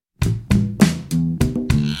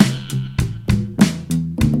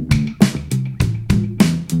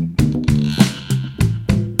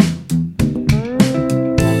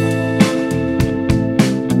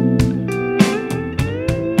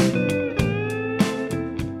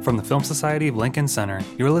From the Film Society of Lincoln Center,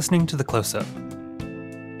 you're listening to The Close-Up.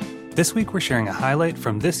 This week we're sharing a highlight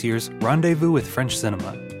from this year's Rendezvous with French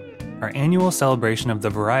Cinema, our annual celebration of the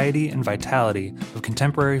variety and vitality of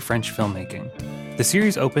contemporary French filmmaking. The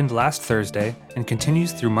series opened last Thursday and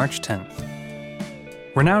continues through March 10th.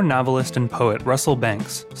 Renowned novelist and poet Russell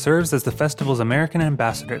Banks serves as the festival's American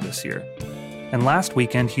ambassador this year. And last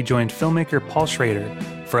weekend he joined filmmaker Paul Schrader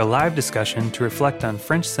for a live discussion to reflect on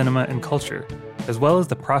French cinema and culture, as well as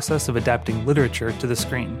the process of adapting literature to the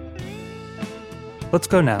screen. Let's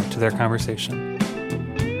go now to their conversation.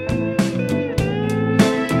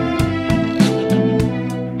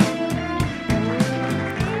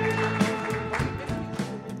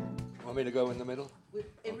 Want me to go in the middle?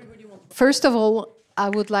 First of all, I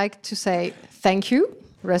would like to say thank you,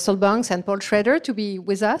 Russell Banks and Paul Schrader, to be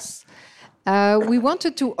with us. We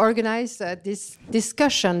wanted to organize this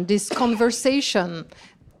discussion, this conversation.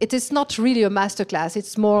 It is not really a masterclass.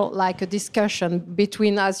 It's more like a discussion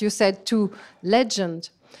between, as you said, two legends.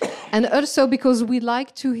 And also because we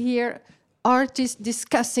like to hear artists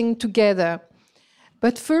discussing together.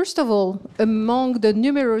 But first of all, among the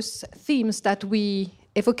numerous themes that we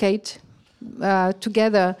evocate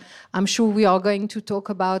together, I'm sure we are going to talk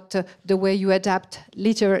about the way you adapt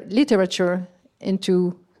literature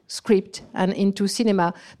into script and into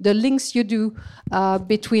cinema, the links you do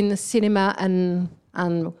between cinema and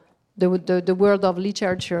the world of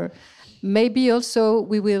literature. Maybe also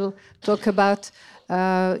we will talk about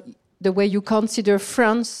the way you consider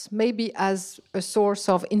France maybe as a source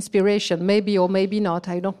of inspiration, maybe or maybe not,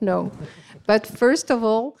 I don't know. But first of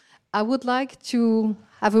all, I would like to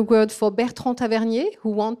have a word for Bertrand Tavernier, who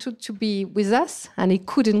wanted to be with us, and he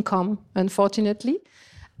couldn't come, unfortunately.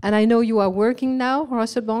 And I know you are working now,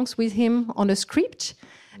 Russell Banks, with him on a script.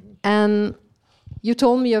 And you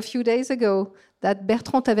told me a few days ago that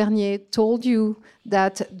Bertrand Tavernier told you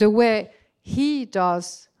that the way he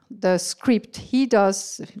does the script, he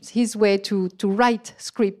does his way to write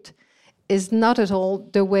script, is not at all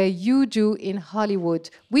the way you do in Hollywood.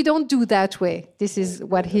 We don't do that way. This is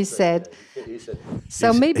what he said.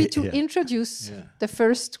 So maybe to introduce the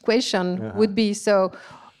first question would be, so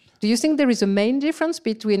do you think there is a main difference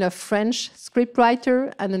between a French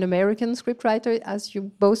scriptwriter and an American scriptwriter, as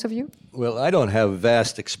you, both of you? Well, I don't have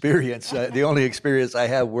vast experience. The only experience I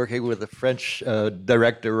have working with a French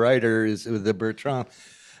director-writer is with the Bertrand.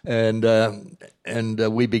 And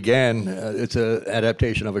we began, it's an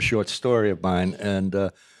adaptation of a short story of mine,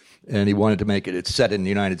 and he wanted to make it, it's set in the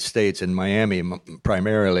United States, in Miami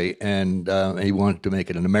primarily, and he wanted to make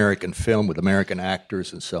it an American film with American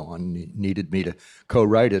actors and so on. He needed me to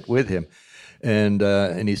co-write it with him.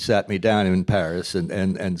 And he sat me down in Paris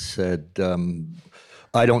and said,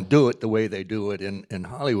 I don't do it the way they do it in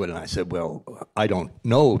Hollywood. And I said, well, I don't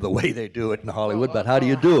know the way they do it in Hollywood, but how do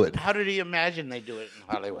you do it? How did he imagine they do it in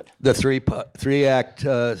Hollywood? The three-act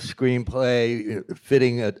screenplay,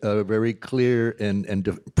 fitting a very clear and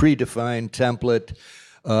predefined template,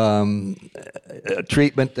 a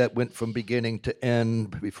treatment that went from beginning to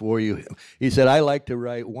end before you. He said, I like to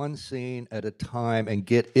write one scene at a time and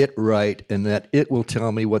get it right, and that it will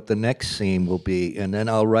tell me what the next scene will be, and then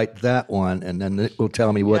I'll write that one, and then it will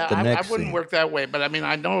tell me what the next scene. I wouldn't work that way, but I mean,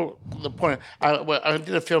 I know the point. I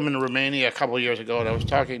did a film in Romania a couple of years ago, and I was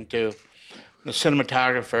talking to the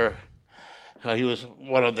cinematographer. He was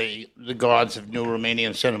one of the gods of new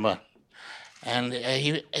Romanian cinema. And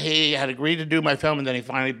he had agreed to do my film, and then he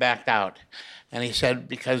finally backed out. And he said,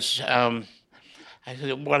 because I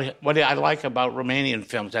said, what I like about Romanian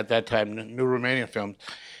films at that time, new Romanian films,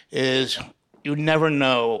 is you never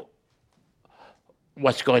know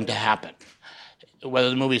what's going to happen,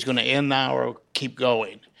 whether the movie's going to end now or keep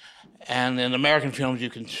going. And in American films,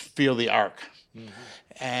 you can feel the arc. Mm-hmm.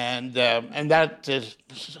 And that is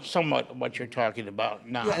somewhat what you're talking about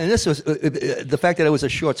now. Yeah, and this was the fact that it was a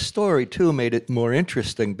short story too made it more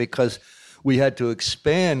interesting because we had to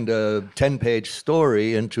expand a 10-page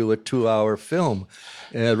story into a 2-hour film,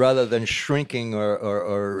 rather than shrinking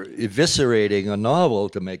or eviscerating a novel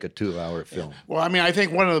to make a 2-hour film. Well, I mean, I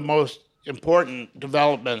think one of the most important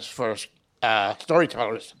developments for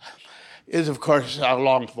storytellers is, of course,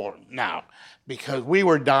 long form now. Because we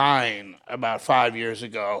were dying about 5 years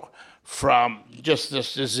ago from just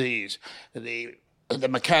this disease, the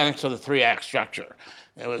mechanics of the 3-act structure.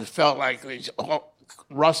 It felt like these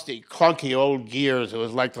rusty, clunky old gears. It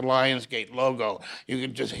was like the Lionsgate logo. You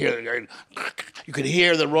could just hear it going. You could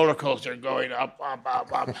hear the roller coaster going up, up,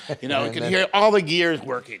 up, up. You know, you could hear all the gears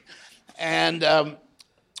working. And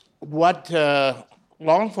what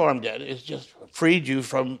long form did is just freed you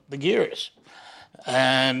from the gears.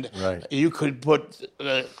 And you could put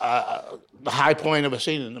the high point of a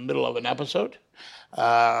scene in the middle of an episode.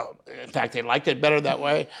 In fact, they liked it better that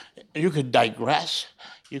way. You could digress.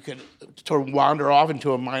 You could sort of wander off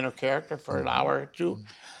into a minor character for an hour or two.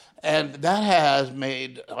 And that has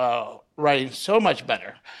made writing so much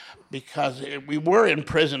better because we were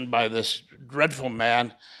imprisoned by this dreadful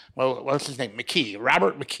man. Well, what's his name? McKee,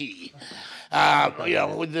 Robert McKee.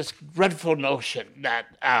 With this dreadful notion that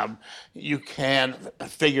you can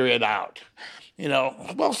figure it out.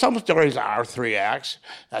 Some stories are 3 acts.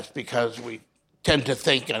 That's because we tend to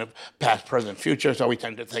think of past, present, future, so we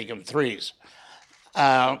tend to think in 3s.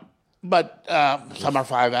 But some are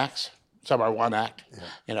 5 acts, some are 1 act,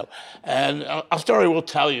 And a story will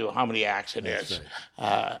tell you how many acts it is.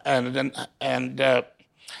 Right.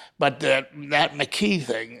 But that McKee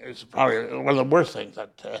thing is probably one of the worst things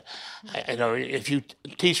that, if you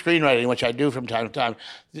teach screenwriting, which I do from time to time,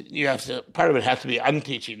 part of it has to be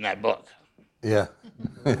unteaching that book. Yeah.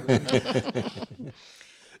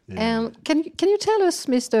 Can you tell us,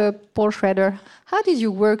 Mr. Paul Schrader, how did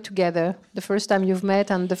you work together the first time you've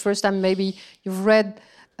met and the first time maybe you've read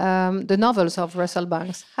the novels of Russell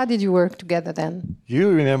Banks? How did you work together then? You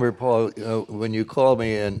remember, Paul, when you called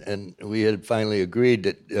me and we had finally agreed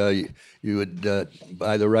that you would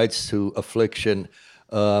buy the rights to Affliction.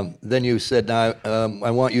 Then you said, "Now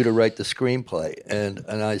I want you to write the screenplay," and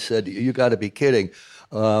I said, "You got to be kidding!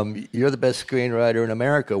 You're the best screenwriter in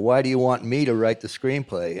America. Why do you want me to write the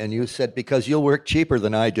screenplay?" And you said, "Because you'll work cheaper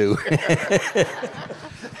than I do."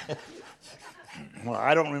 Well,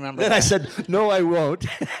 I don't remember. Then I said, "No, I won't.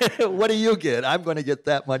 What do you get? I'm going to get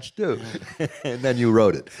that much too." And then you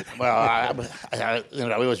wrote it. Well,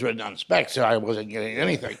 it was written on spec, so I wasn't getting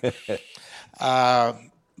anything.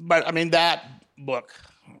 But I mean, that book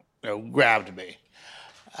grabbed me,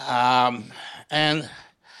 but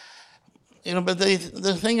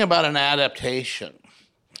the thing about an adaptation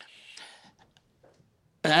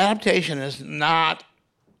is not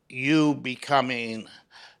you becoming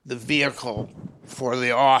the vehicle for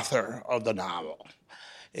the author of the novel.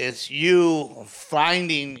 It's you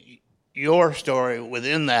finding your story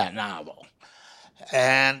within that novel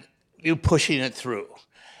and you pushing it through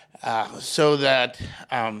so that,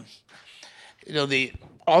 the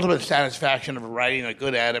ultimate satisfaction of writing a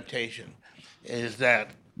good adaptation is that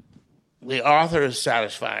the author is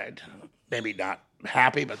satisfied, maybe not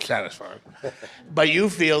happy, but satisfied. But you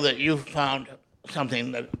feel that you've found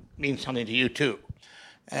something that means something to you too.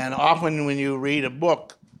 And often when you read a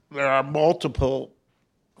book, there are multiple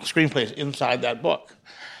screenplays inside that book.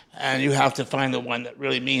 And you have to find the one that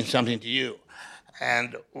really means something to you.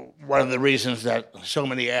 And one of the reasons that so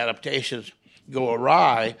many adaptations go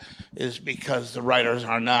awry is because the writers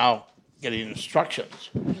are now getting instructions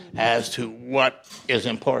as to what is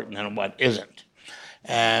important and what isn't.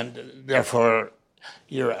 And therefore,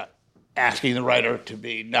 you're asking the writer to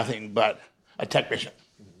be nothing but a technician.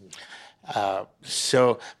 But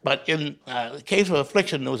in the case of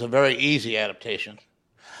Affliction, it was a very easy adaptation.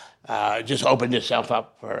 It just opened itself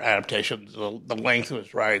up for adaptation. The length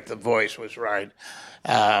was right, the voice was right,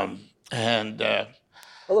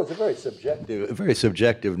 Although it's a very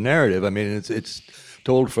subjective narrative. I mean, it's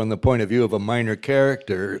told from the point of view of a minor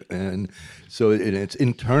character, and so it's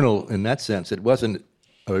internal in that sense. It wasn't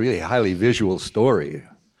a really highly visual story.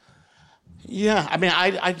 Yeah, I mean,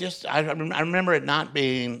 I remember it not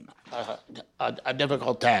being a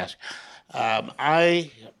difficult task. Here's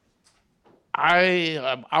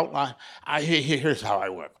how I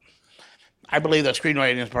work. I believe that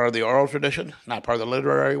screenwriting is part of the oral tradition, not part of the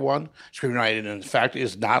literary one. Screenwriting, in fact,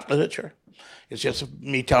 is not literature. It's just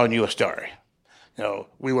me telling you a story.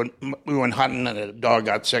 We went hunting and a dog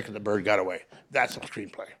got sick and the bird got away. That's a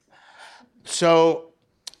screenplay. So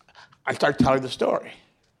I start telling the story.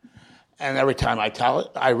 And every time I tell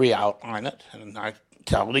it, I re-outline it, and I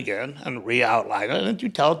tell it again and re-outline it. And you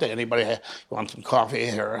tell it to anybody, "Hey, you want some coffee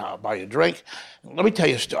here? I'll buy you a drink. Let me tell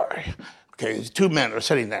you a story." Okay, these 2 men are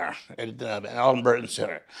sitting there at Ellen Burton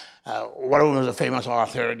Center. One of them is a famous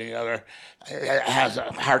author, and the other has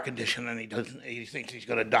a heart condition, and he thinks he's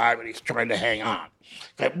going to die, but he's trying to hang on.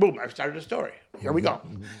 Okay, boom! I started a story. Here we go.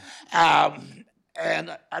 And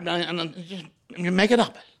you make it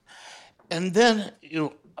up, and then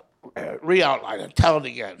you re-outline it, tell it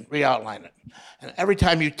again, re-outline it, and every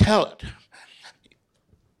time you tell it,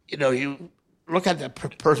 you look at the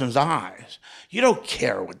person's eyes. You don't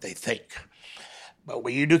care what they think. But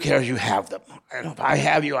what you do care is you have them. And if I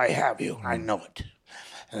have you, I have you. I know it.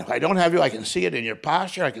 And if I don't have you, I can see it in your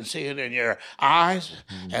posture. I can see it in your eyes.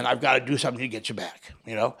 And I've got to do something to get you back,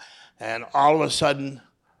 And all of a sudden,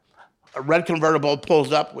 a red convertible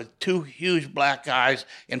pulls up with 2 huge black guys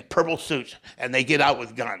in purple suits, and they get out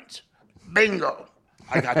with guns. Bingo.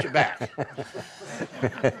 I got your back.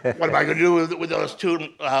 What am I going to do with those two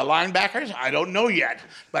linebackers? I don't know yet,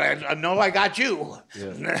 but I know I got you.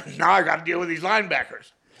 Yeah. Now I got to deal with these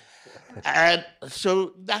linebackers. And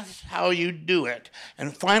so that's how you do it.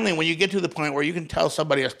 And finally, when you get to the point where you can tell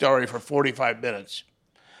somebody a story for 45 minutes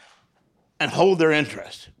and hold their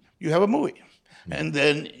interest, you have a movie. And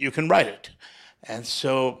then you can write it. And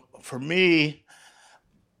so for me,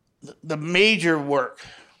 the major work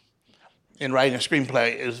in writing a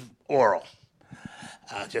screenplay is oral.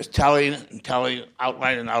 Just telling,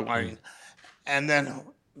 outlining. And then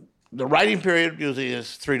the writing period usually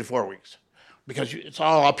is 3 to 4 weeks because it's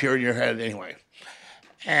all up here in your head anyway.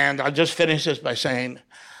 And I'll just finish this by saying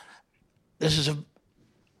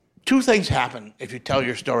two things happen if you tell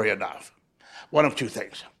your story enough. One of two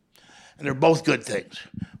things. And they're both good things.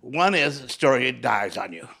 One is the story dies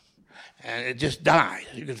on you. And it just dies.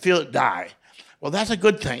 You can feel it die. Well, that's a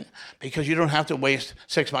good thing because you don't have to waste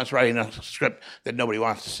 6 months writing a script that nobody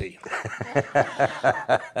wants to see.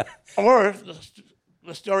 Or if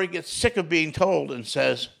the story gets sick of being told and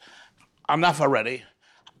says, enough already,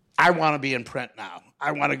 I want to be in print now.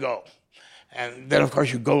 I want to go. And then, of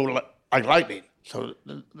course, you go like lightning. So,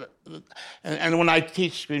 and when I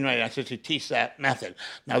teach screenwriting, I simply teach that method.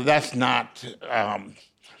 Now, that's not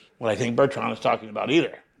what I think Bertrand is talking about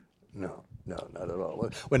either. No, not at all.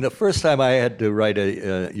 When the first time I had to write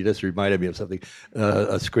you just reminded me of something,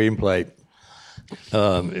 a screenplay.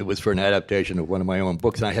 It was for an adaptation of one of my own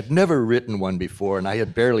books. And I had never written one before, and I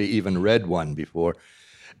had barely even read one before.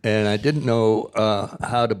 And I didn't know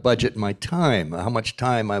how to budget my time, how much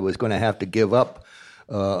time I was going to have to give up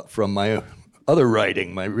from my other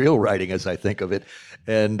writing, my real writing, as I think of it.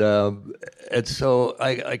 And so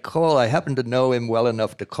I happened to know him well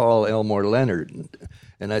enough to call Elmore Leonard.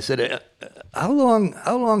 And I said, how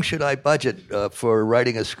long should I budget for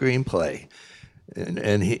writing a screenplay?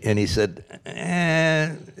 And he said,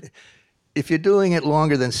 if you're doing it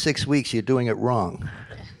longer than 6 weeks, you're doing it wrong.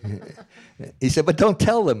 He said, but don't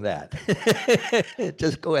tell them that.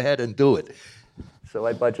 Just go ahead and do it. So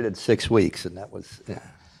I budgeted 6 weeks, and that was... Yeah.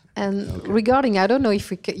 And okay. Regarding, I don't know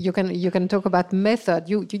if you can talk about method.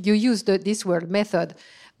 You used this word, method.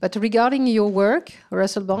 But regarding your work,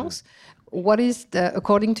 Russell Banks, what is,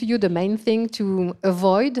 according to you, the main thing to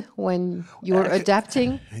avoid when you're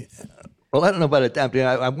adapting? Well, I don't know about adapting.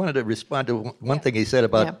 I wanted to respond to one thing he said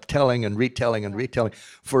about telling and retelling and retelling.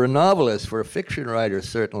 For a novelist, for a fiction writer,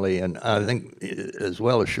 certainly, and I think as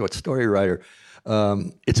well as short story writer,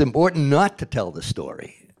 it's important not to tell the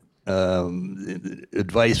story.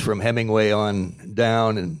 Advice from Hemingway on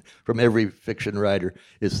down and from every fiction writer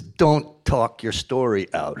is don't talk your story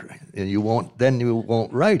out, and you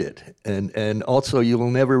won't write it, and also you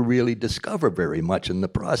will never really discover very much in the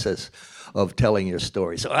process of telling your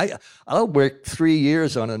story. So I'll work 3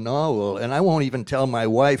 years on a novel, and I won't even tell my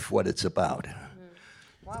wife what it's about.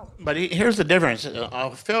 Wow! But here's the difference: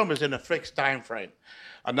 a film is in a fixed time frame.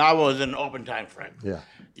 A novel is in an open time frame. Yeah.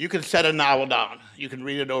 You can set a novel down. You can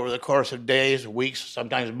read it over the course of days, weeks,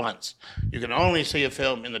 sometimes months. You can only see a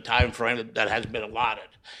film in the time frame that has been allotted.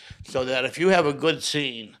 So that if you have a good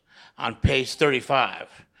scene on page 35,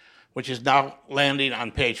 which is now landing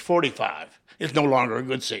on page 45, it's no longer a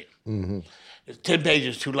good scene. Mm-hmm. It's 10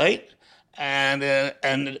 pages too late, and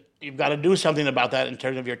you've got to do something about that in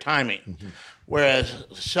terms of your timing. Mm-hmm. Whereas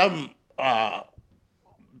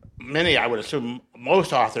many, I would assume,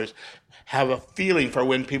 most authors have a feeling for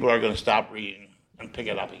when people are going to stop reading and pick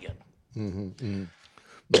it up again. Mm-hmm, mm-hmm.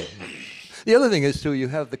 The other thing is, too, you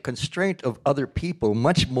have the constraint of other people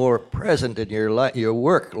much more present in your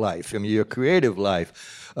work life, your creative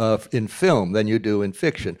life in film than you do in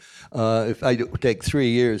fiction. If I take 3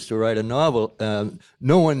 years to write a novel,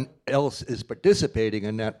 no one else is participating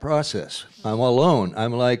in that process. I'm alone.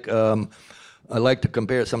 I'm like... I like to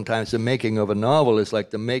compare sometimes the making of a novel is like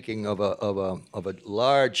the making of a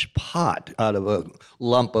large pot out of a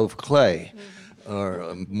lump of clay, mm-hmm.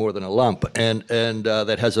 or more than a lump, and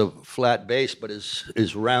that has a flat base but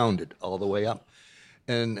is rounded all the way up,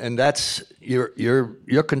 and that's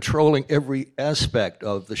you're controlling every aspect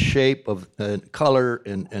of the shape of color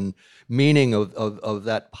and meaning of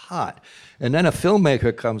that pot. And then a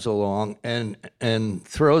filmmaker comes along and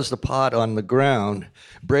throws the pot on the ground,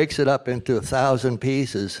 breaks it up into 1,000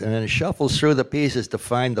 pieces, and then shuffles through the pieces to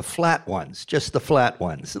find the flat ones, just the flat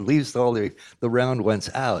ones. It leaves all the round ones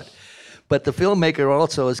out. But the filmmaker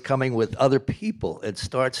also is coming with other people and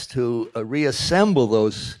starts to reassemble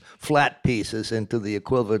those flat pieces into the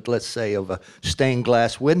equivalent, let's say, of a stained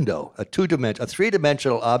glass window. A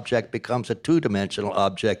three-dimensional object becomes a two-dimensional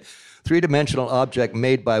object. Three-dimensional object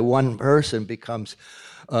made by one person becomes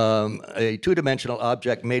a two-dimensional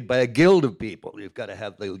object made by a guild of people. You've got to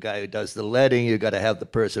have the guy who does the leading, you've got to have the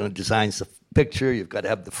person who designs the picture, you've got to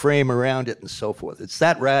have the frame around it, and so forth. It's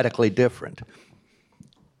that radically different.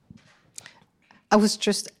 I was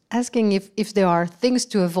just asking if there are things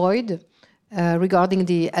to avoid regarding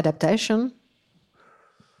the adaptation.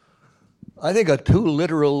 I think a too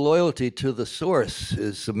literal loyalty to the source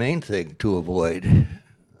is the main thing to avoid.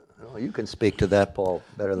 Well, you can speak to that, Paul,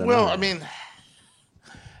 better than I. Well, I mean,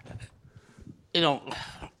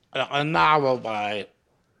 a novel by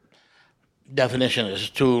definition is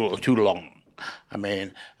too long. I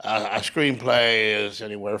mean, a screenplay is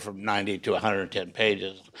anywhere from 90 to 110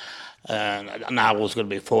 pages, and a novel is going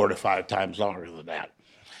to be 4 to 5 times longer than that.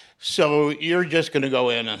 So you're just going to go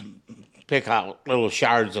in and pick out little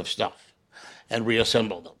shards of stuff and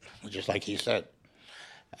reassemble them, just like he said.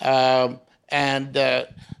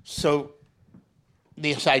 So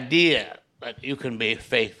this idea that you can be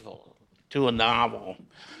faithful to a novel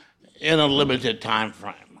in a limited time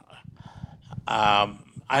frame,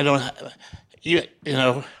 I don't, the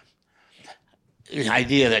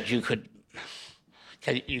idea that you can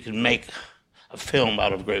make a film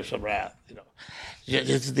out of Grapes of Wrath,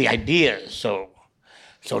 the idea is so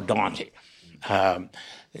daunting. I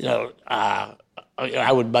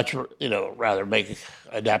would much, rather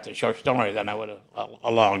adapt a short story than I would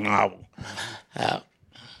a long novel.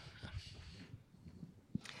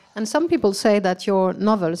 And some people say that your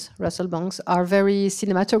novels, Russell Banks, are very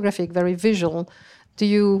cinematographic, very visual. Do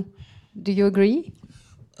you agree?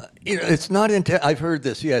 It's not. I've heard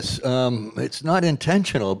this. Yes, it's not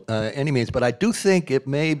intentional any means, but I do think it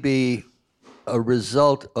may be a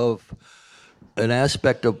result of an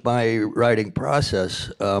aspect of my writing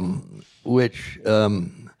process, which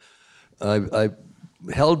I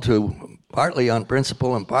held to partly on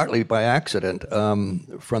principle and partly by accident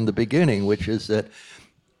from the beginning, which is that,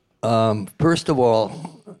 first of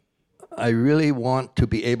all, I really want to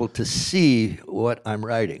be able to see what I'm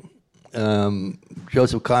writing.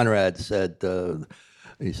 Joseph Conrad said,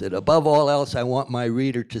 he said, above all else, I want my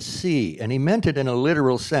reader to see. And he meant it in a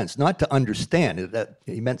literal sense, not to understand it.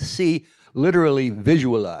 He meant to see, literally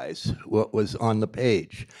visualize what was on the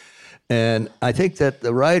page. And I think that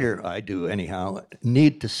the writer, I do anyhow,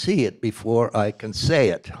 need to see it before I can say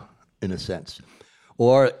it, in a sense.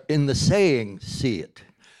 Or in the saying, see it.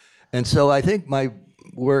 And so I think my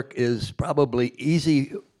work is probably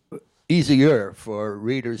easier for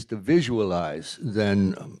readers to visualize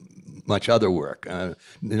than much other work.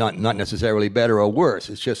 Not necessarily better or worse.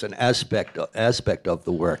 It's just an aspect of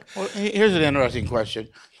the work. Well, here's an interesting question.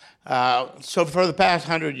 So for the past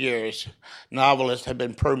 100 years, novelists have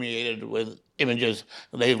been permeated with images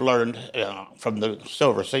they've learned from the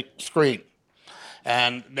silver screen.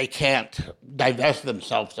 And they can't divest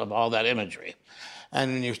themselves of all that imagery.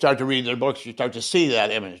 And when you start to read their books, you start to see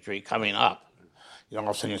that imagery coming up. All of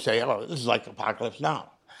a sudden you say, oh, this is like Apocalypse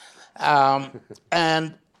Now.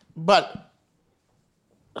 But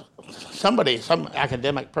some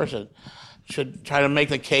academic person should try to make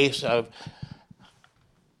the case of,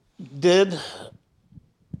 did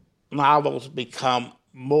novels become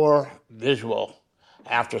more visual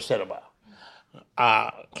after cinema?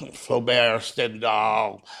 Flaubert,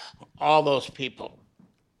 Stendhal, all those people,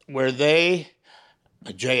 were they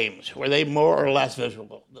more or less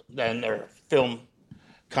visual than their film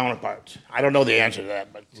counterparts? I don't know the answer to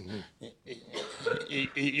that, but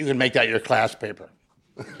you can make that your class paper.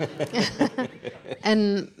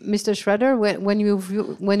 And Mr. Schrader, when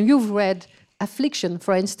you've read Affliction,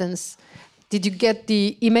 for instance, did you get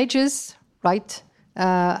the images right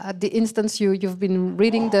at the instance you've been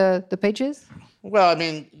reading the pages? Well, I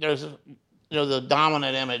mean, there's the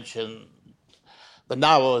dominant image in the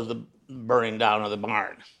novel is the burning down of the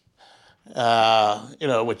barn,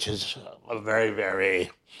 which is a very, very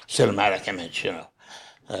cinematic image,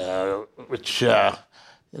 which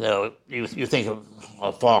you think of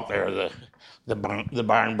Faulkner, the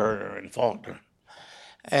barn burner in Faulkner,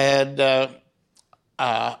 and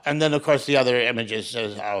then of course the other images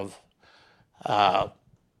is of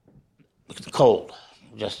cold,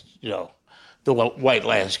 just the white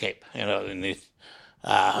landscape, and these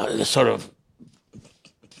sort of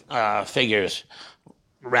figures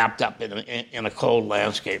wrapped up in a cold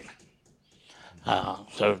landscape.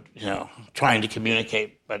 Trying to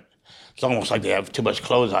communicate, but it's almost like they have too much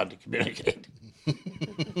clothes on to communicate.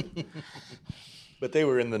 But they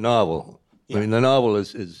were in the novel. Yeah. I mean, the novel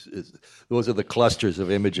is those are the clusters of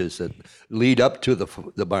images that lead up to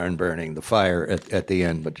the barn burning, the fire at the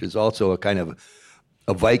end, which is also a kind of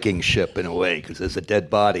a Viking ship in a way, because there's a dead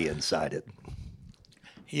body inside it.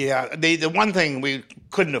 Yeah, the one thing we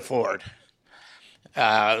couldn't afford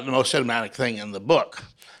the most cinematic thing in the book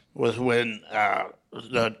was when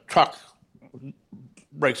the truck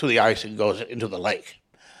breaks through the ice and goes into the lake,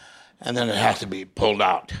 and then it has to be pulled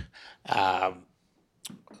out.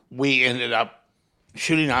 We ended up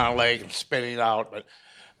shooting on a lake and spinning it out, but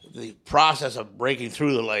the process of breaking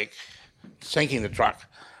through the lake, sinking the truck,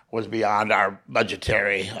 was beyond our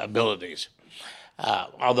budgetary abilities.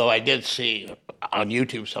 Although I did see on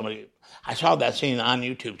YouTube I saw that scene on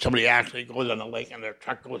YouTube. Somebody actually goes on the lake and their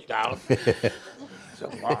truck goes down.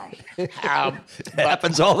 So long. It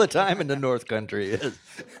happens all the time in the North Country.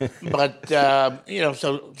 But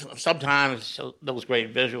so sometimes those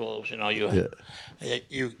great visuals,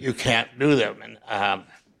 you can't do them,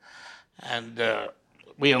 and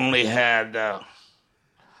we only had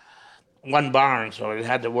one barn, so it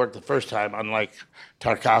had to work the first time. Unlike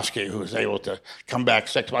Tarkovsky, who was able to come back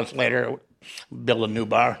 6 months later, build a new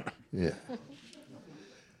barn. Yeah.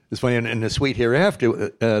 It's funny, in The Sweet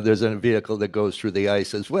Hereafter, there's a vehicle that goes through the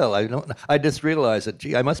ice as well. I just realized that,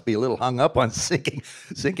 I must be a little hung up on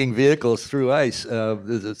sinking vehicles through ice.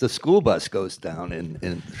 The school bus goes down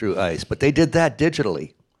through ice, but they did that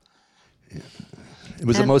digitally. Yeah. It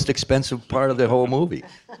was the most expensive part of the whole movie.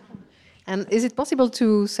 And is it possible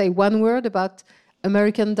to say one word about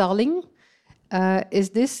American Darling? Is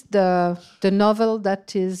this the novel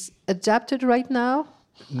that is adapted right now?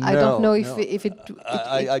 No, I don't know if no. it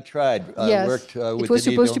I tried. Yes, I worked with it was Denis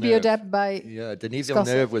supposed to be Villeneuve. adapted by. Yeah, Denis Scorsese.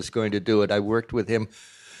 Villeneuve was going to do it. I worked with him.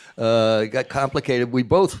 It got complicated. We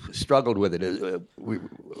both struggled with it.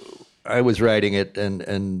 I was writing it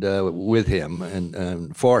and with him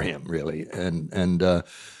and for him really, and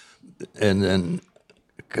then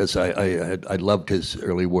because I loved his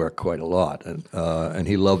early work quite a lot, and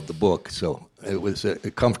he loved the book, so it was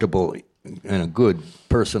a comfortable and a good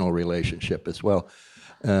personal relationship as well.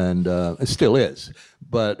 And it still is,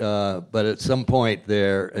 but at some point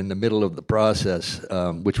there in the middle of the process,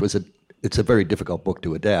 it's a very difficult book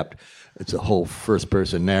to adapt. It's a whole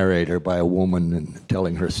first-person narrator by a woman and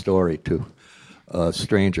telling her story to a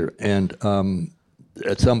stranger. And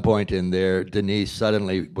at some point in there, Denis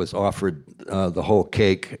suddenly was offered the whole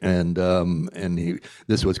cake, and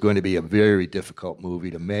this was going to be a very difficult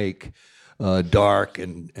movie to make. Dark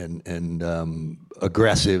and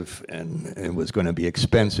aggressive, and it was going to be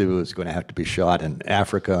expensive. It was going to have to be shot in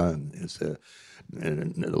Africa, and it's the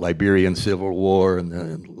Liberian Civil War in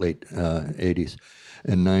the late 80s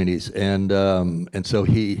and 90s, and so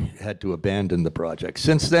he had to abandon the project.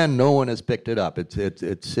 Since then, no one has picked it up.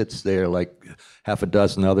 It sits there like half a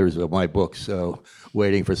dozen others of my books, so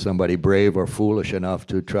waiting for somebody brave or foolish enough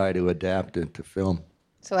to try to adapt it to film.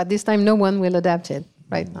 So at this time, no one will adapt it.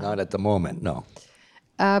 Right now. Not at the moment, no.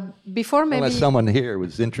 Before maybe unless someone here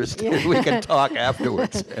was interested, we can talk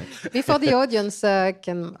afterwards. Before the audience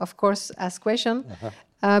can, of course, ask questions.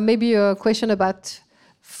 Maybe a question about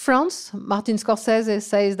France. Martin Scorsese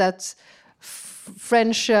says that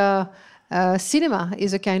French cinema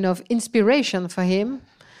is a kind of inspiration for him.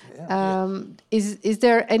 Is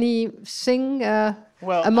there anything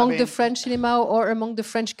among the French cinema or among the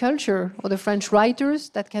French culture or the French writers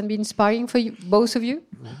that can be inspiring for you, both of you?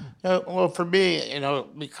 Well, for me,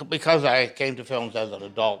 because I came to films as an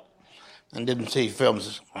adult and didn't see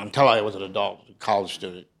films until I was an adult, a college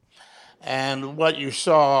student, and what you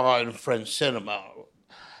saw in French cinema,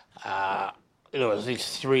 was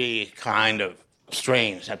these three kind of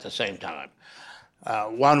strains at the same time.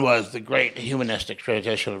 One was the great humanistic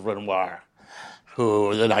tradition of Renoir,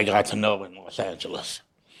 who then I got to know in Los Angeles.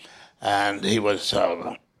 And he was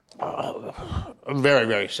a very,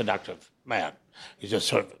 very seductive man. He just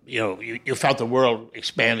sort of, you felt the world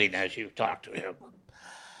expanding as you talked to him.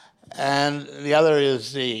 And the other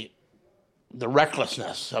is the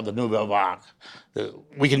recklessness of the Nouvelle Vague.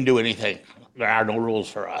 We can do anything. There are no rules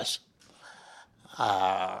for us.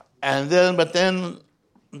 But then,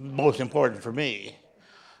 most important for me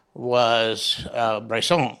was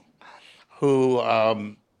Bresson, who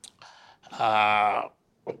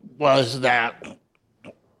was that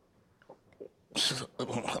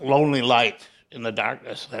lonely light in the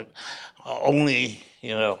darkness that only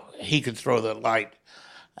he could throw the light.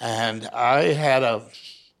 And I had an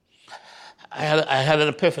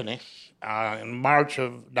epiphany in March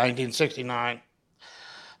of 1969.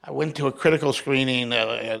 I went to a critical screening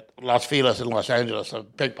at Los Feliz in Los Angeles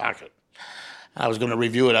of Pickpocket. I was going to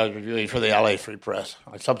review it. I was reviewing for the LA Free Press.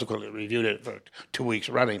 I subsequently reviewed it for 2 weeks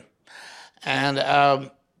running. And I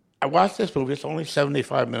watched this movie. It's only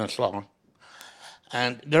 75 minutes long.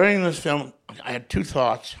 And during this film, I had two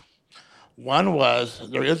thoughts. One was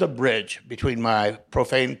there is a bridge between my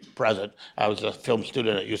profane present, I was a film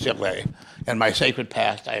student at UCLA, and my sacred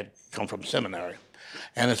past, I had come from seminary.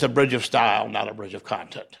 And it's a bridge of style, not a bridge of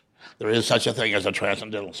content. There is such a thing as a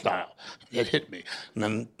transcendental style. It hit me. And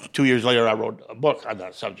then 2 years later, I wrote a book on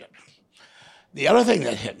that subject. The other thing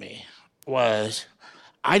that hit me was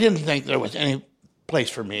I didn't think there was any place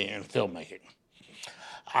for me in filmmaking.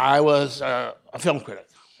 I was a film critic.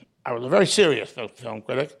 I was a very serious film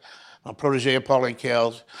critic. I'm a protege of Pauline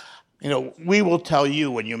Kael's. You know, we will tell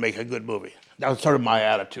you when you make a good movie. That was sort of my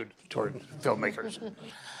attitude toward filmmakers.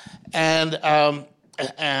 And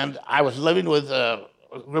I was living with a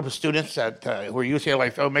group of students who were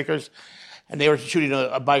UCLA filmmakers, and they were shooting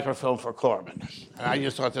a biker film for Corman. And I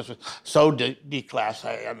just thought this was so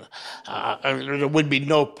declassé, and there would be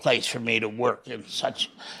no place for me to work in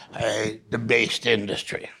such a debased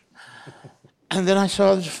industry. And then I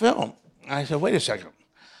saw this film. And I said, wait a second.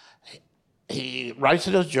 He writes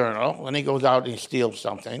in his journal, and he goes out and he steals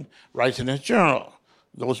something, writes in his journal,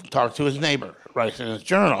 goes and talks to his neighbor, writes in his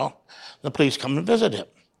journal, the police come and visit him.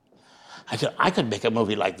 I said, I could make a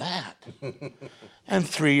movie like that. And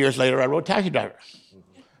 3 years later, I wrote Taxi Driver,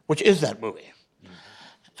 which is that movie.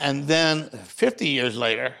 And then 50 years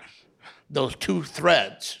later, those two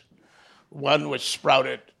threads, one which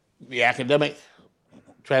sprouted the academic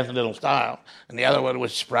transcendental style, and the other one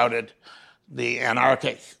which sprouted the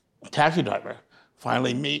anarchic Taxi Driver,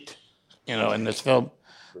 finally meet, you know, in this film.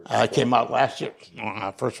 Came out last year,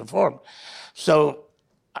 First Reformed. So,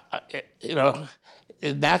 you know,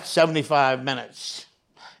 in that 75 minutes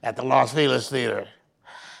at the Los Feliz Theater,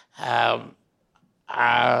 my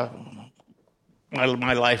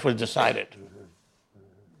life was decided.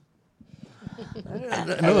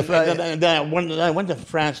 And then I went to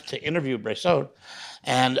France to interview Bresson,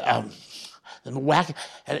 and I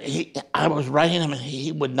was writing him, and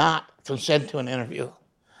he would not consent to an interview.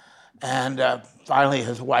 And finally,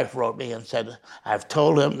 his wife wrote me and said, I've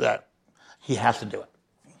told him that he has to do it.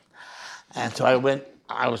 And so I went.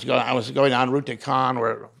 I was going en route to Cannes,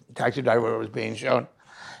 where Taxi Driver was being shown,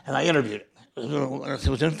 and I interviewed him. It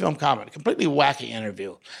was in Film Comment, completely wacky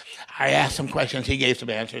interview. I asked some questions, he gave some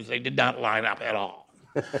answers. They did not line up at all.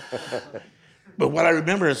 But what I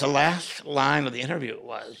remember is the last line of the interview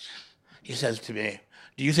was, he says to me,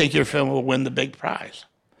 do you think your film will win the big prize?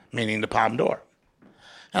 Meaning the Palme d'Or.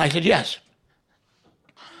 And I said, yes.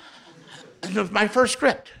 It was my first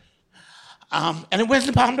script. And it wins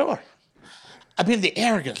the Palme d'Or. I mean, the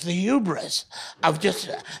arrogance, the hubris of just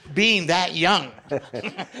being that young.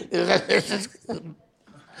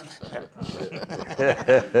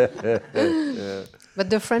 But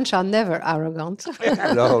the French are never arrogant.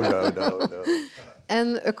 No.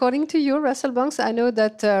 And according to you, Russell Banks, I know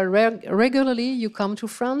that regularly you come to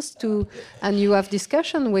France and you have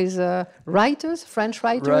discussion with writers, French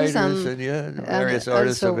writers, and various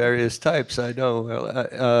artists of various types. I know.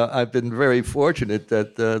 Well, I've been very fortunate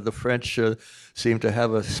that the French seem to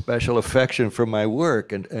have a special affection for my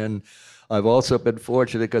work, and I've also been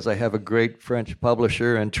fortunate because I have a great French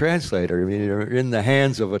publisher and translator. I mean, you're in the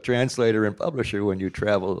hands of a translator and publisher when you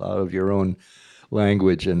travel out of your own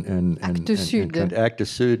language and Actes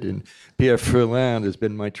Sud. And Pierre Furlan has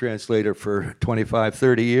been my translator for 25,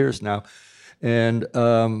 30 years now. And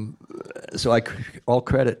so all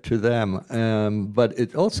credit to them. But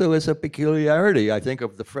it also is a peculiarity, I think,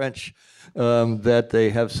 of the French, that they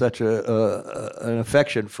have such an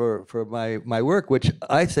affection for my work, which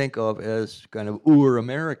I think of as kind of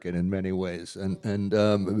Ur-American in many ways, and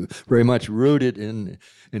very much rooted in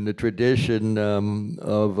the tradition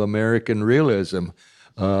of American realism.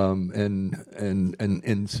 And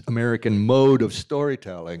American mode of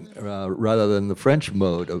storytelling rather than the French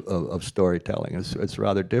mode of storytelling. It's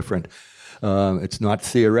rather different. It's not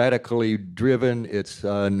theoretically driven. It's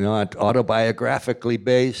not autobiographically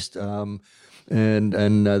based. And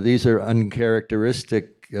these are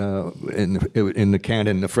uncharacteristic in the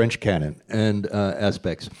canon, the French canon, and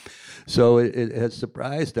aspects. So it has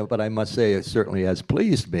surprised them, but I must say it certainly has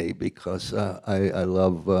pleased me because I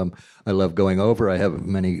love going over. I have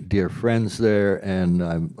many dear friends there, and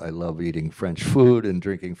I love eating French food and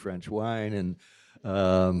drinking French wine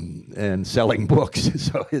and selling books.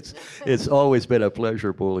 So it's always been a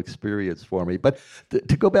pleasurable experience for me. But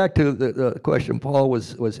to go back to the question Paul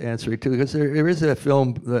was answering too, because there is a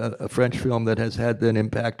film, a French film that has had an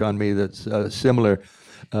impact on me that's similar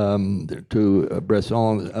to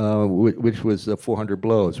Bresson, which was 400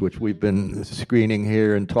 Blows, which we've been screening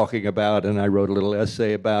here and talking about, and I wrote a little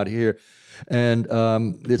essay about here. And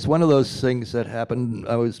it's one of those things that happened.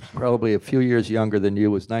 I was probably a few years younger than you. It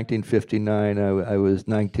was 1959. I was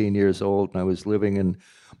 19 years old, and I was living in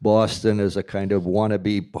Boston as a kind of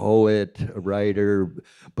wannabe poet, a writer,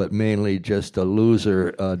 but mainly just a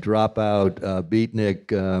loser, dropout,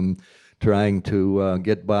 beatnik, trying to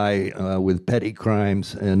get by with petty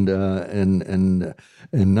crimes and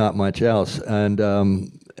not much else. And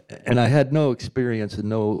I had no experience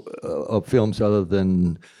in of films other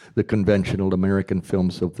than the conventional American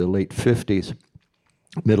films of the late 50s,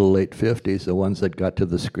 middle late 50s, the ones that got to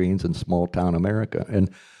the screens in small town America. And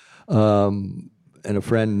a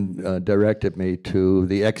friend directed me to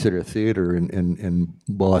the Exeter Theater in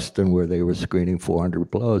Boston, where they were screening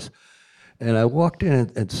 400 Blows. And I walked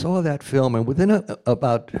in and saw that film, and within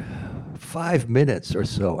about 5 minutes or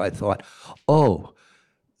so, I thought, oh,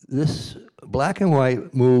 this black and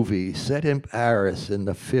white movie set in Paris in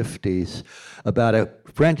the 50s about a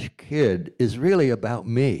French kid is really about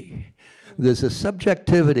me. There's a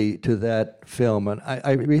subjectivity to that film, and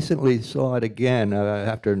I recently saw it again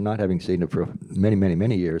after not having seen it for many, many,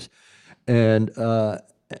 many years. And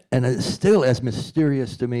it's still as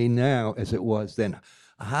mysterious to me now as it was then.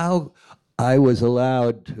 How I was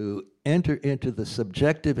allowed to enter into the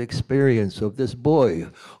subjective experience of this boy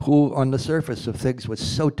who, on the surface of things, was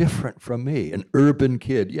so different from me, an urban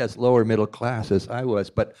kid, yes, lower middle class as I was,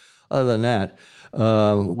 but other than that,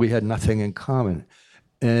 we had nothing in common.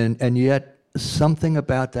 And yet, something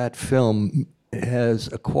about that film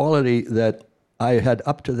has a quality that I had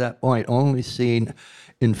up to that point only seen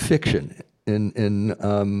in fiction, in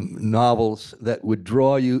novels that would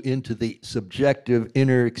draw you into the subjective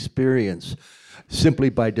inner experience simply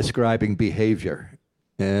by describing behavior.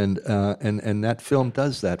 And that film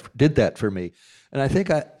did that for me. And I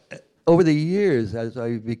think over the years, as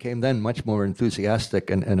I became then much more enthusiastic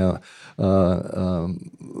and a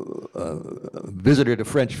visitor to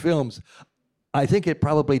French films, I think it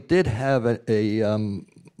probably did have a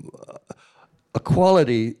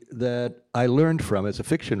quality that I learned from as a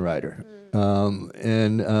fiction writer.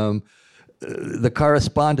 The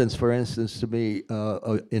correspondence, for instance, to me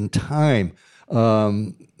in time,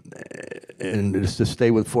 and just to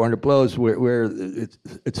stay with 400 Blows, where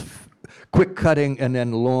it's quick cutting and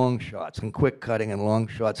then long shots, and quick cutting and long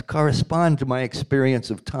shots correspond to my experience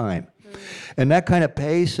of time. And that kind of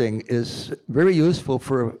pacing is very useful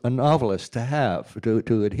for a novelist to have,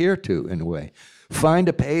 to adhere to in a way. Find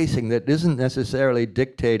a pacing that isn't necessarily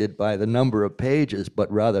dictated by the number of pages, but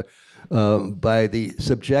rather by the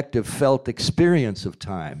subjective felt experience of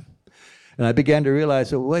time. And I began to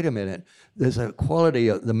realize, oh, wait a minute, there's a quality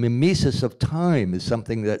of the mimesis of time is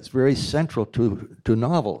something that's very central to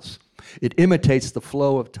novels. It imitates the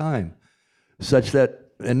flow of time, such that,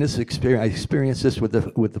 and this experience, I experienced this with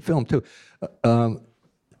the film too.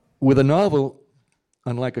 With a novel,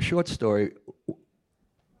 unlike a short story,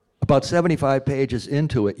 about 75 pages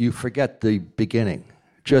into it, you forget the beginning,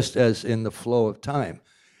 just as in the flow of time.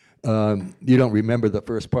 You don't remember the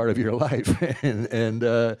first part of your life, and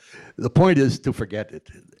the point is to forget it.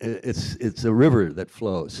 It's a river that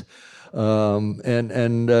flows,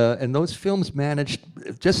 and those films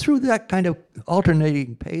managed just through that kind of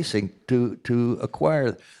alternating pacing to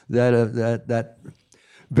acquire that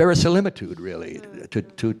verisimilitude, really,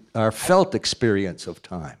 to our felt experience of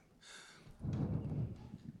time.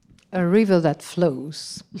 A river that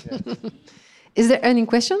flows. Yeah. Is there any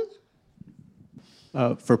question?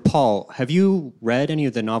 For Paul, have you read any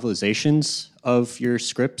of the novelizations of your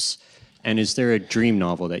scripts? And is there a dream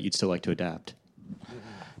novel that you'd still like to adapt?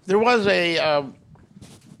 There was a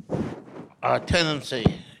tendency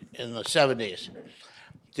in the 70s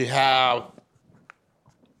to have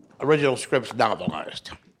original scripts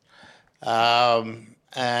novelized.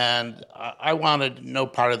 And I wanted no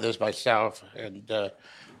part of this myself. And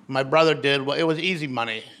my brother did, it was easy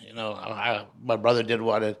money. You know, my brother did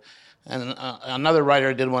one. And another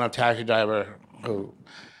writer did one of Taxi Driver, who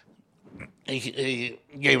he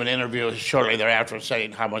gave an interview shortly thereafter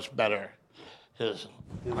saying how much better his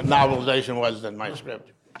novelization was than my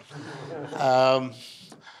script.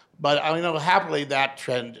 But I know happily that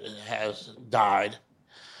trend has died.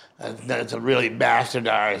 And it's a really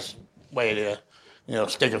bastardized way to, you know,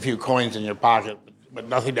 stick a few coins in your pocket, but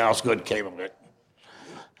nothing else good came of it.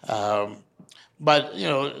 But, you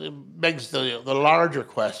know, it begs the larger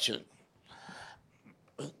question.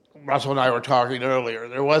 Russell and I were talking earlier.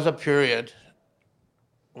 There was a period,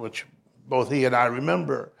 which both he and I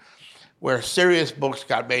remember, where serious books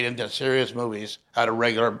got made into serious movies on a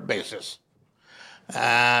regular basis.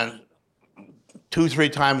 And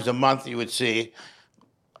 2-3 times a month you would see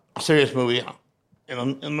a serious movie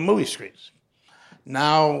in the movie screens.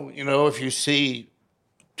 Now, you know, if you see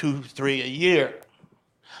 2-3 a year,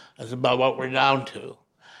 that's about what we're down to.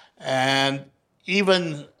 And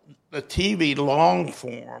even the TV long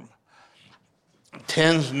form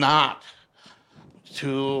tends not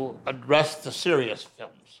to address the serious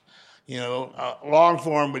films. long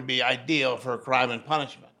form would be ideal for Crime and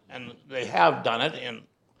Punishment, and they have done it in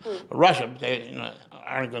Russia. But they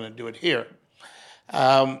aren't going to do it here.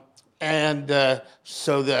 So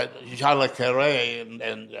that Jean Le Carré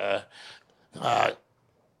and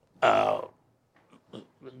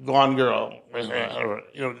Gone Girl,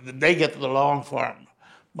 they get the long form,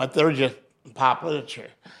 but they're just pop literature.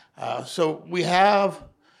 So we have,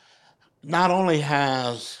 not only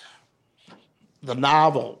has the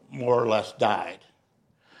novel more or less died,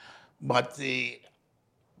 but the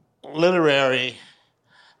literary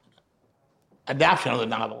adaptation of the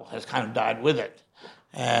novel has kind of died with it.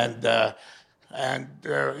 And there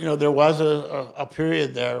was a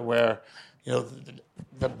period there where,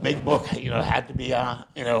 the big book, had to be,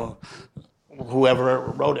 whoever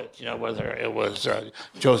wrote it, whether it was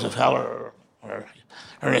Joseph Heller or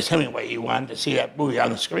Ernest Hemingway, you wanted to see that movie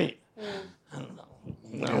on the screen.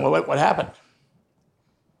 And what happened?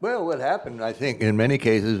 Well, what happened, I think, in many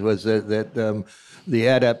cases was that the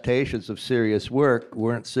adaptations of serious work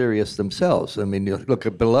weren't serious themselves. I mean, you look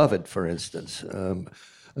at Beloved, for instance, and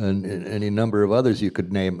any number of others you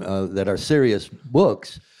could name that are serious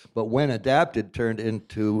books, but when adapted, turned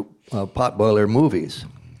into potboiler movies.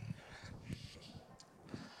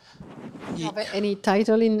 You have any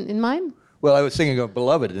title in mind? Well, I was thinking of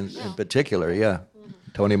Beloved in particular, yeah.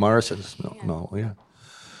 Toni Morrison's,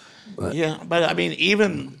 yeah. But I mean,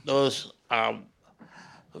 even those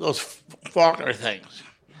Faulkner things,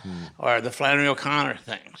 or the Flannery O'Connor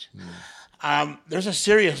things, there's a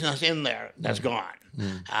seriousness in there that's gone.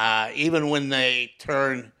 Even when they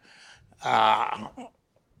turn,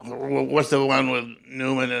 what's the one with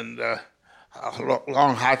Newman and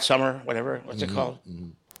Long Hot Summer, whatever, what's it called?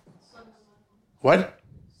 What?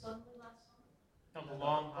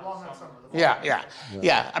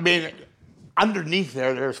 Yeah. I mean, underneath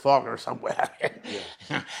there's Faulkner somewhere.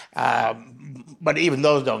 But even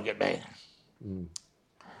those don't get made.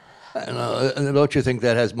 Don't you think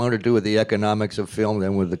that has more to do with the economics of film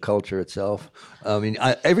than with the culture itself? I mean,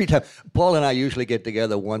 every time, Paul and I usually get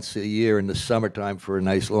together once a year in the summertime for a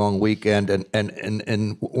nice long weekend,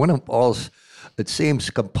 and one of Paul's, it seems,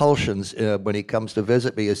 compulsions when he comes to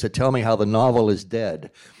visit me is to tell me how the novel is dead.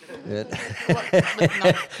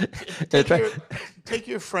 Take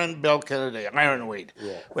your friend Bill Kennedy, Ironweed.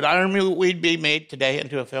 Yeah. Would Ironweed be made today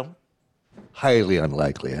into a film? Highly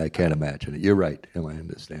unlikely. I can't imagine it. You're right. I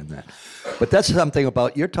understand that. But that's something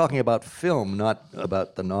about, you're talking about film, not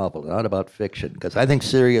about the novel, not about fiction, because I think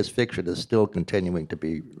serious fiction is still continuing to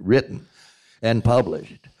be written and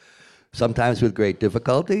published, sometimes with great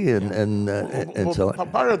difficulty and so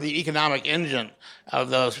on. Part of the economic engine of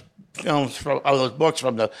those films, of those books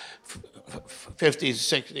from the 50s,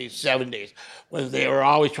 60s, 70s, was they were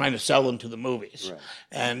always trying to sell them to the movies. Right.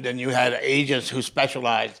 And then you had agents who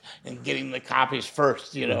specialized in getting the copies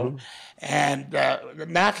first, And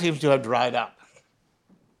that seems to have dried up.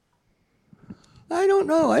 I don't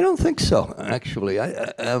know. I don't think so, actually.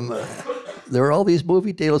 There are all these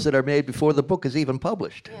movie deals that are made before the book is even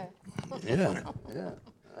published. Yeah.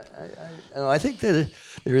 I think that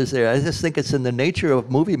there is there. I just think it's in the nature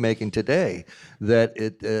of movie making today that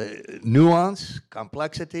nuance,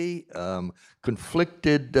 complexity,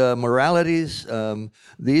 conflicted moralities.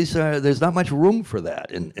 There's not much room for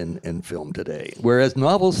that in film today. Whereas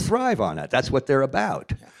novels thrive on it. That's what they're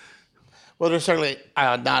about. Yeah. Well, there's certainly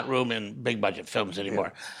not room in big budget films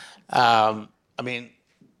anymore. Yeah. I mean,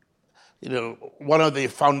 one of the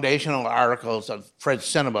foundational articles of French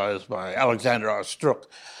cinema is by Alexandre Astruc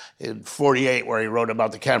in 1948, where he wrote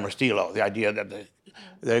about the camera stylo, the idea that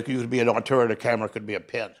there could be an auteur and a camera could be a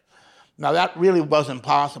pen. Now, that really wasn't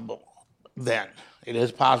possible then. It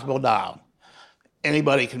is possible now.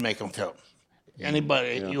 Anybody can make a film.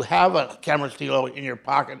 Anybody. Yeah. You have a camera stylo in your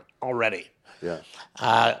pocket already. Yeah.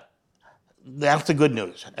 That's the good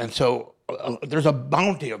news. And so there's a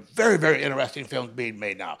bounty of very, very interesting films being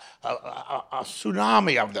made now. A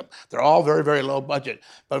tsunami of them. They're all very, very low budget,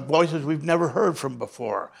 but voices we've never heard from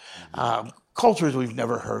before, cultures we've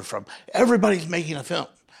never heard from. Everybody's making a film.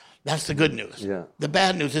 That's the good news. Yeah. The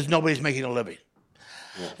bad news is nobody's making a living.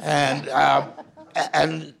 Yeah.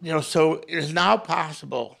 And so it is now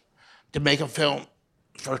possible to make a film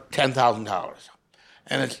for $10,000,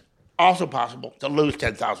 and it's also possible to lose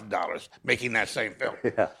 $10,000 making that same film.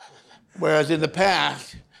 Yeah. Whereas in the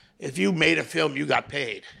past, if you made a film, you got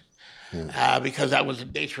paid because that was the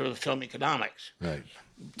nature of film economics. Right.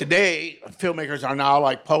 Today, filmmakers are now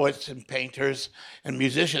like poets and painters and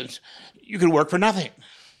musicians. You can work for nothing,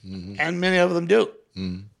 and many of them do.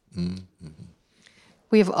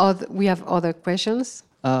 We have other questions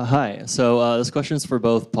Hi. So this question is for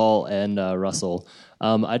both Paul and Russell.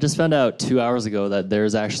 I just found out 2 hours ago that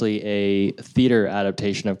there's actually a theater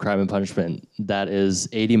adaptation of Crime and Punishment that is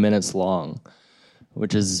 80 minutes long,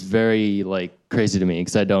 which is very crazy to me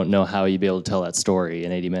because I don't know how you'd be able to tell that story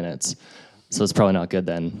in 80 minutes. So it's probably not good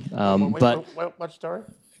then. What story?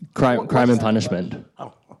 Crime and Punishment.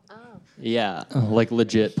 Oh. Yeah,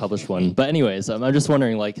 legit published one. But anyways, I'm just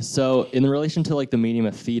wondering, so in relation to the medium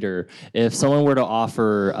of theater, if someone were to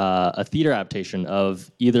offer a theater adaptation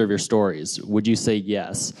of either of your stories, would you say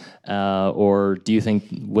yes, or do you think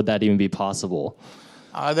would that even be possible?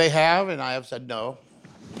 They have, and I have said no.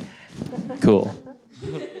 Cool.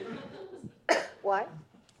 Why?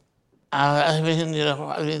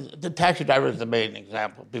 The Taxi Driver is the main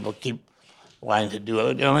example. People keep wanting to do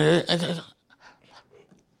it.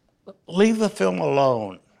 Leave the film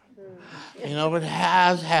alone. It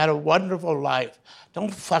has had a wonderful life.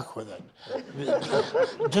 Don't fuck with it.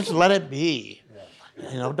 Just let it be.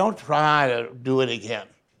 Don't try to do it again.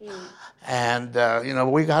 And,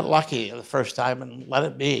 we got lucky the first time and let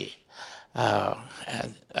it be. But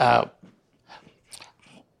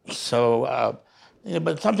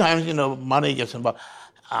sometimes, money gets involved.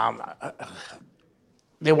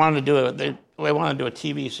 They wanted to do it. They wanted to do a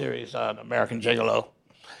TV series on American Gigolo,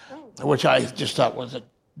 which I just thought was a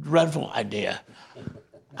dreadful idea.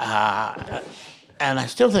 And I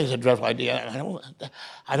still think it's a dreadful idea. And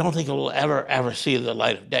I don't think it will ever see the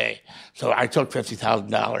light of day. So I took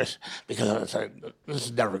 $50,000 because I was like, this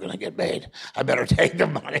is never going to get made. I better take the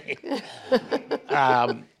money.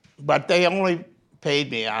 But they only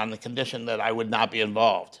paid me on the condition that I would not be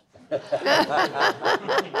involved.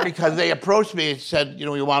 Because they approached me and said,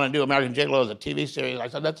 you want to do American Gigolo as a TV series. I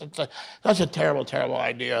said, that's a terrible, terrible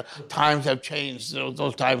idea. Times have changed.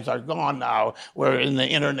 Those times are gone now. We're in the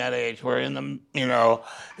internet age. We're in the,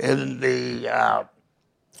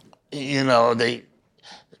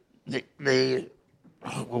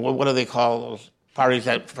 what do they call those parties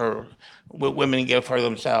that for women give for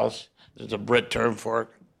themselves? There's a Brit term for it.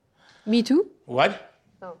 Me too? What?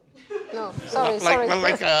 No, sorry. It's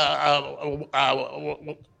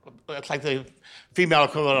like the female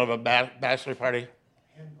equivalent of a bachelor party.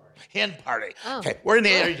 Hen party. Oh. Okay, we're in the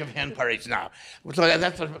age of hen parties now. So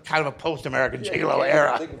that's kind of a post-American Gigolo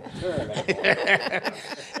era.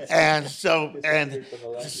 and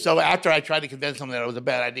so after I tried to convince them that it was a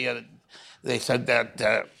bad idea, they said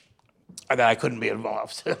that I couldn't be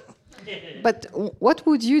involved. But what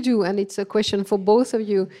would you do? And it's a question for both of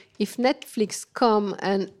you. If Netflix come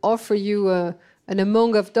and offer you an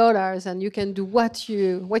amount of dollars and you can do what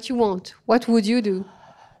you want, what would you do?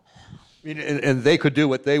 And they could do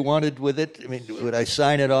what they wanted with it. I mean, would I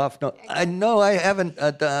sign it off? No, I haven't.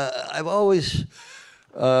 I've always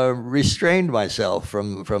restrained myself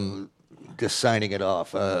from just signing it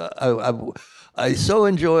off. I so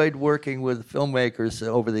enjoyed working with filmmakers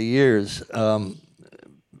over the years.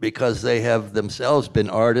 Because they have themselves been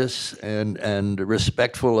artists and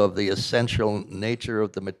respectful of the essential nature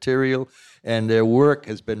of the material, and their work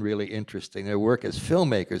has been really interesting. Their work as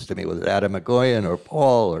filmmakers to me, with Adam Egoyan or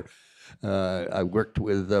Paul, or I worked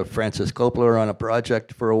with Francis Coppola on a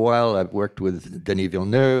project for a while. I've worked with Denis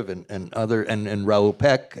Villeneuve and Raoul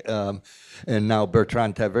Peck, and now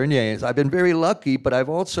Bertrand Tavernier. I've been very lucky, but I've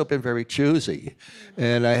also been very choosy.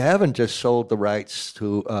 And I haven't just sold the rights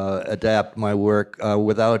to adapt my work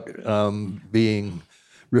without being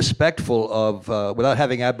respectful of, without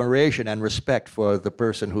having admiration and respect for the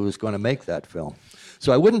person who's going to make that film.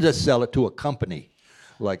 So I wouldn't just sell it to a company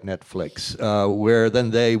like Netflix, where then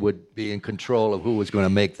they would be in control of who was going to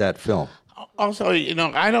make that film. Also,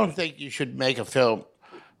 I don't think you should make a film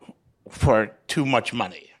for too much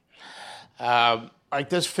money. Like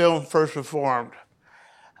this film, First Reformed,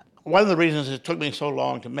 one of the reasons it took me so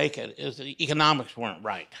long to make it is the economics weren't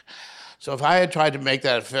right. So if I had tried to make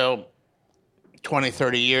that film 20,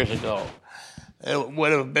 30 years ago, it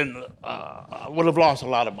would have lost a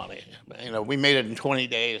lot of money. We made it in 20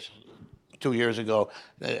 days 2 years ago.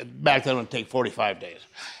 Back then it would take 45 days.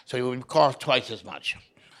 So it would cost twice as much.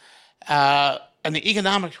 And the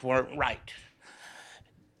economics weren't right.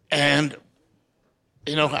 And,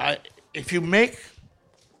 if you make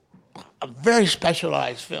a very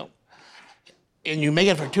specialized film and you make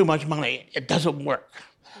it for too much money, it doesn't work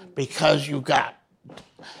because you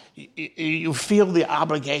feel the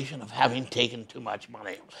obligation of having taken too much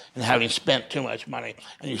money and having spent too much money,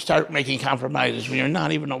 and you start making compromises when you're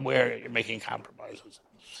not even aware that you're making compromises.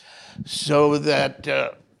 So that,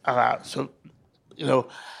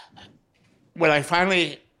 when I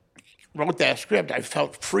finally wrote that script, I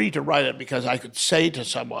felt free to write it because I could say to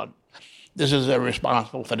someone, this is a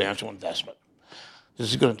responsible financial investment. This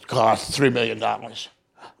is going to cost $3 million. I'm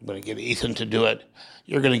going to get Ethan to do it.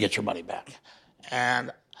 You're going to get your money back. And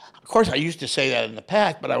of course, I used to say that in the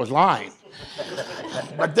past, but I was lying.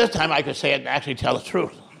 But this time I could say it and actually tell the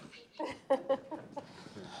truth.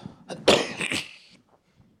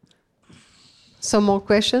 Some more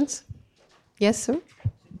questions? Yes, sir?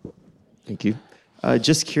 Thank you.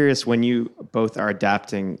 Just curious, when you both are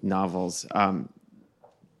adapting novels,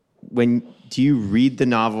 do you read the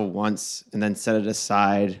novel once and then set it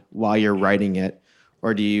aside while you're writing it,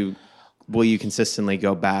 or will you consistently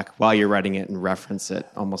go back while you're writing it and reference it,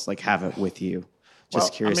 almost like have it with you?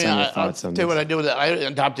 Just curious on your thoughts on this. What I do with it, I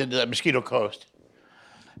adopted Mosquito Coast.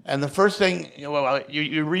 And the first thing,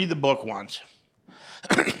 you read the book once.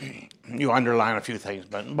 You underline a few things,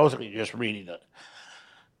 but mostly you're just reading it.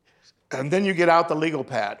 And then you get out the legal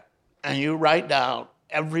pad and you write down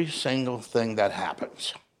every single thing that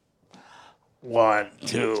happens. 1,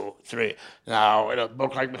 2, 3. Now, in a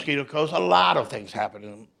book like Mosquito Coast, a lot of things happen.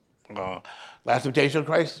 In Last Temptation of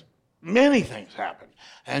Christ, many things happen.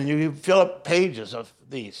 And you fill up pages of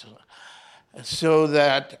these. So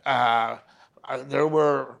that there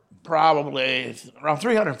were probably around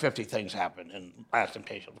 350 things happen in Last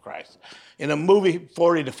Temptation of Christ. In a movie,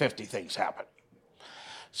 40 to 50 things happen.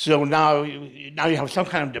 So now you have some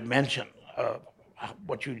kind of dimension of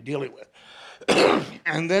what you're dealing with.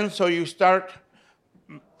 And then so you start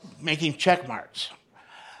making check marks.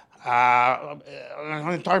 I'm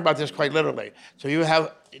going to talk about this quite literally. So you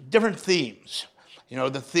have different themes.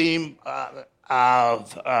 The theme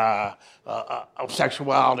of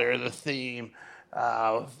sexuality, or the theme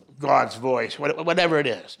of God's voice, whatever it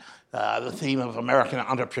is, the theme of American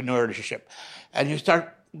entrepreneurship. And you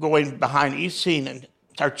start going behind each scene and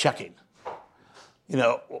start checking.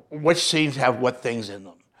 Which scenes have what things in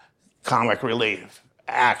them. Comic relief,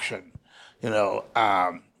 action,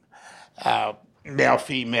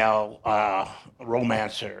 male-female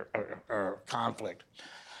romance or conflict.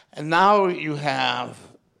 And now you have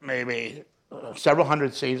maybe several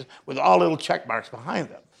hundred scenes with all little check marks behind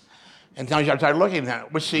them. And now you start looking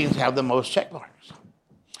at which scenes have the most check marks.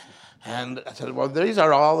 And I said, well, these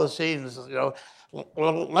are all the scenes,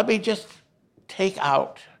 well, let me just take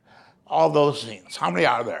out all those scenes. How many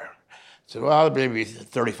are there? I said, well, maybe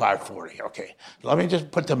 35, 40. Okay, let me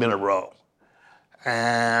just put them in a row.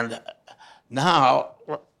 And now,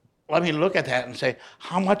 let me look at that and say,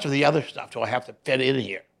 how much of the other stuff do I have to fit in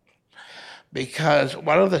here? Because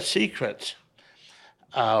one of the secrets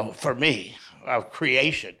for me of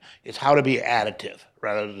creation is how to be additive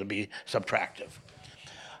rather than be subtractive.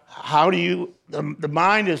 The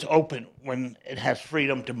mind is open when it has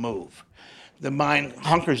freedom to move. The mind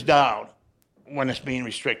hunkers down when it's being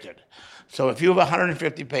restricted. So if you have a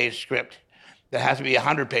 150-page script that has to be a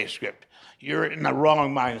 100-page script, you're in the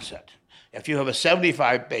wrong mindset. If you have a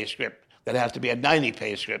 75-page script that has to be a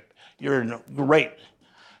 90-page script, you're in great.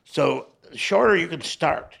 So the shorter you can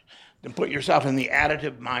start, then put yourself in the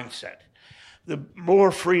additive mindset, the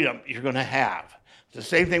more freedom you're going to have. It's the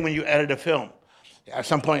same thing when you edit a film. At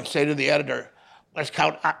some point, say to the editor, let's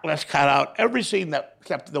cut out every scene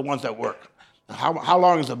except the ones that work. How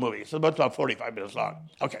long is the movie? It's about 45 minutes long.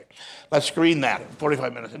 Okay, let's screen that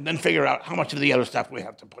 45 minutes and then figure out how much of the other stuff we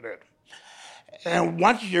have to put in. And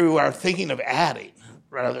once you are thinking of adding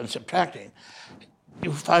rather than subtracting,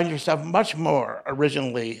 you find yourself much more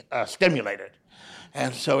originally stimulated.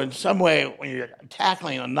 And so in some way, when you're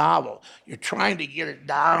tackling a novel, you're trying to get it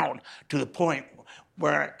down to the point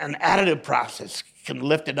where an additive process can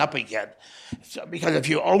lift it up again. So, because if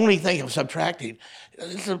you only think of subtracting,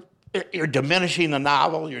 you're diminishing the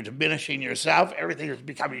novel, you're diminishing yourself, everything is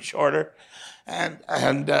becoming shorter, and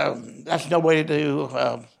that's no way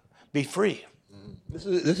to be free. This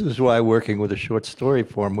is why working with a short story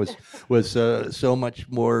form was so much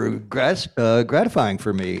more gratifying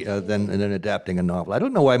for me than adapting a novel. I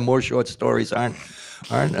don't know why more short stories aren't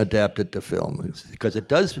adapted to film. It's because it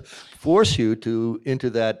does force you into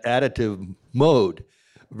that additive mode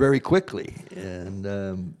very quickly, and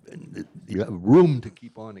you have room to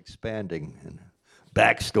keep on expanding. And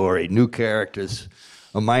backstory, new characters,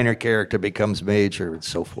 a minor character becomes major, and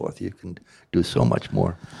so forth. You can do so much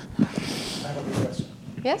more. I have a question.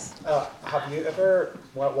 Yes? Have you ever,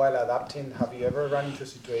 while adapting, run into a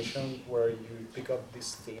situation where you pick up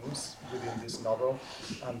these themes within this novel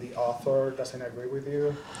and the author doesn't agree with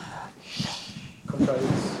you?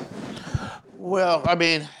 Well, I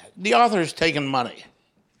mean, the author's taking money.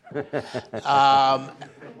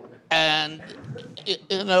 And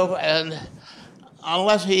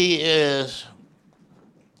unless he is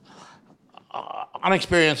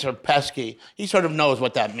unexperienced or pesky, he sort of knows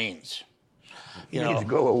what that means. You know, Please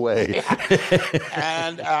go away.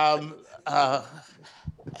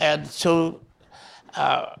 And so,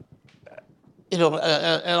 you know,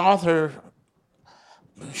 an author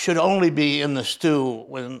should only be in the stew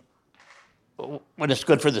when it's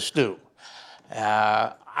good for the stew.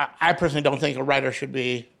 I personally don't think a writer should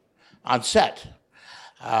be on set.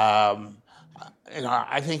 You know,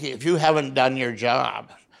 I think if you haven't done your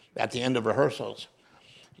job at the end of rehearsals,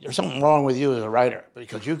 there's something wrong with you as a writer,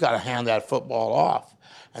 because you've got to hand that football off,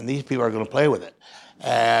 and these people are going to play with it.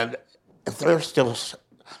 And if they're still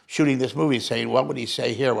shooting this movie saying, what would he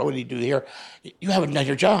say here, what would he do here, you haven't done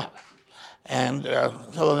your job. And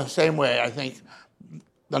so in the same way, I think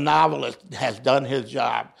the novelist has done his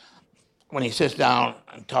job when he sits down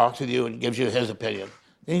and talks with you and gives you his opinion.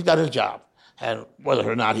 He's done his job. And whether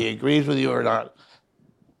or not he agrees with you or not,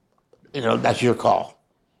 you know, that's your call.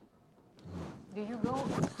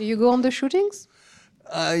 Do you go on the shootings?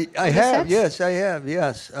 I have,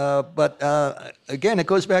 yes. But again, it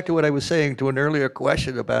goes back to what I was saying to an earlier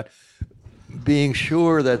question about being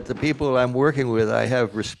sure that the people I'm working with I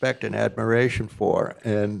have respect and admiration for,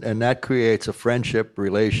 and that creates a friendship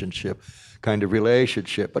relationship, kind of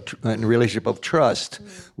relationship, a relationship of trust,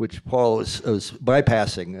 which Paul was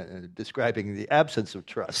bypassing, describing the absence of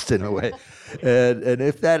trust in a way. And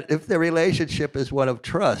if the relationship is one of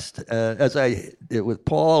trust, as I did with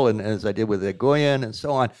Paul and as I did with Egoyan and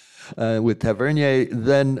so on, with Tavernier,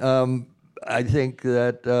 then I think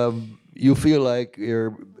that you feel like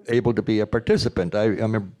you're able to be a participant. I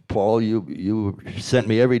remember, Paul, you sent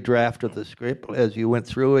me every draft of the script as you went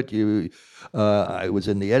through it. I was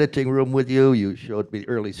in the editing room with you. You showed me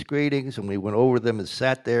early screenings, and we went over them and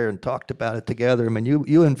sat there and talked about it together. I mean,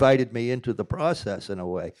 you invited me into the process in a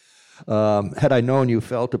way. Had I known you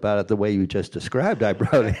felt about it the way you just described, I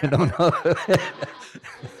probably don't know.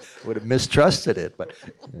 Would have mistrusted it, but.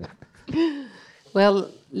 Yeah.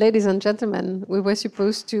 Well, ladies and gentlemen, we were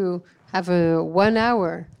supposed to have a 1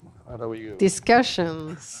 hour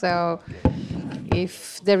discussion. So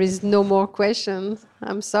if there is no more questions,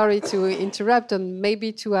 I'm sorry to interrupt, and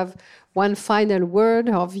maybe to have one final word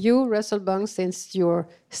of you, Russell Bung, since you're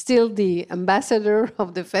still the ambassador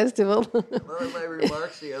of the festival. Well, in my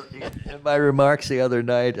remarks the other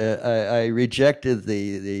night, I rejected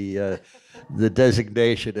the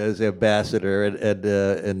designation as ambassador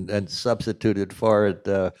and substituted for it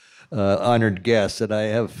honored guest, and I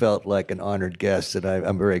have felt like an honored guest, and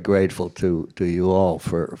I'm very grateful to you all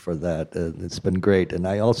for that. It's been great, and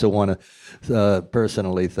I also want to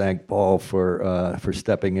personally thank Paul for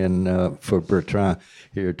stepping in for Bertrand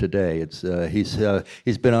here today. He's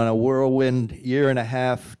been on a whirlwind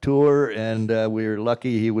 1.5-year tour, and we were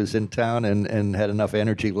lucky he was in town and had enough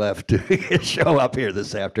energy left to show up here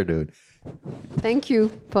this afternoon. Thank you,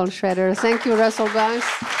 Paul Schrader. Thank you, Russell Bunce.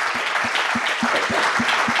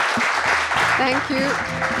 Thank you.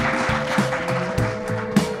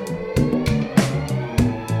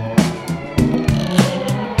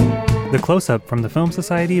 The Close-Up from the Film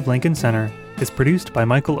Society of Lincoln Center is produced by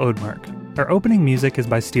Michael Odemark. Our opening music is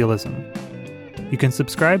by Steelism. You can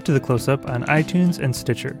subscribe to The Close-Up on iTunes and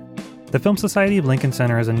Stitcher. The Film Society of Lincoln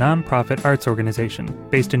Center is a non-profit arts organization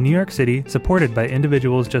based in New York City, supported by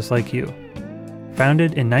individuals just like you.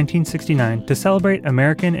 Founded in 1969 to celebrate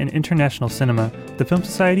American and international cinema, the Film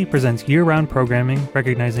Society presents year-round programming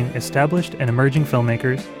recognizing established and emerging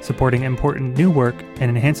filmmakers, supporting important new work,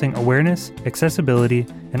 and enhancing awareness, accessibility,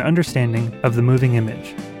 and understanding of the moving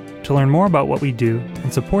image. To learn more about what we do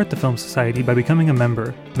and support the Film Society by becoming a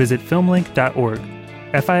member, visit filmlink.org,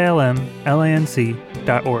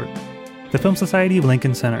 filmlanc.org. The Film Society of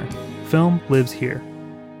Lincoln Center. Film lives here.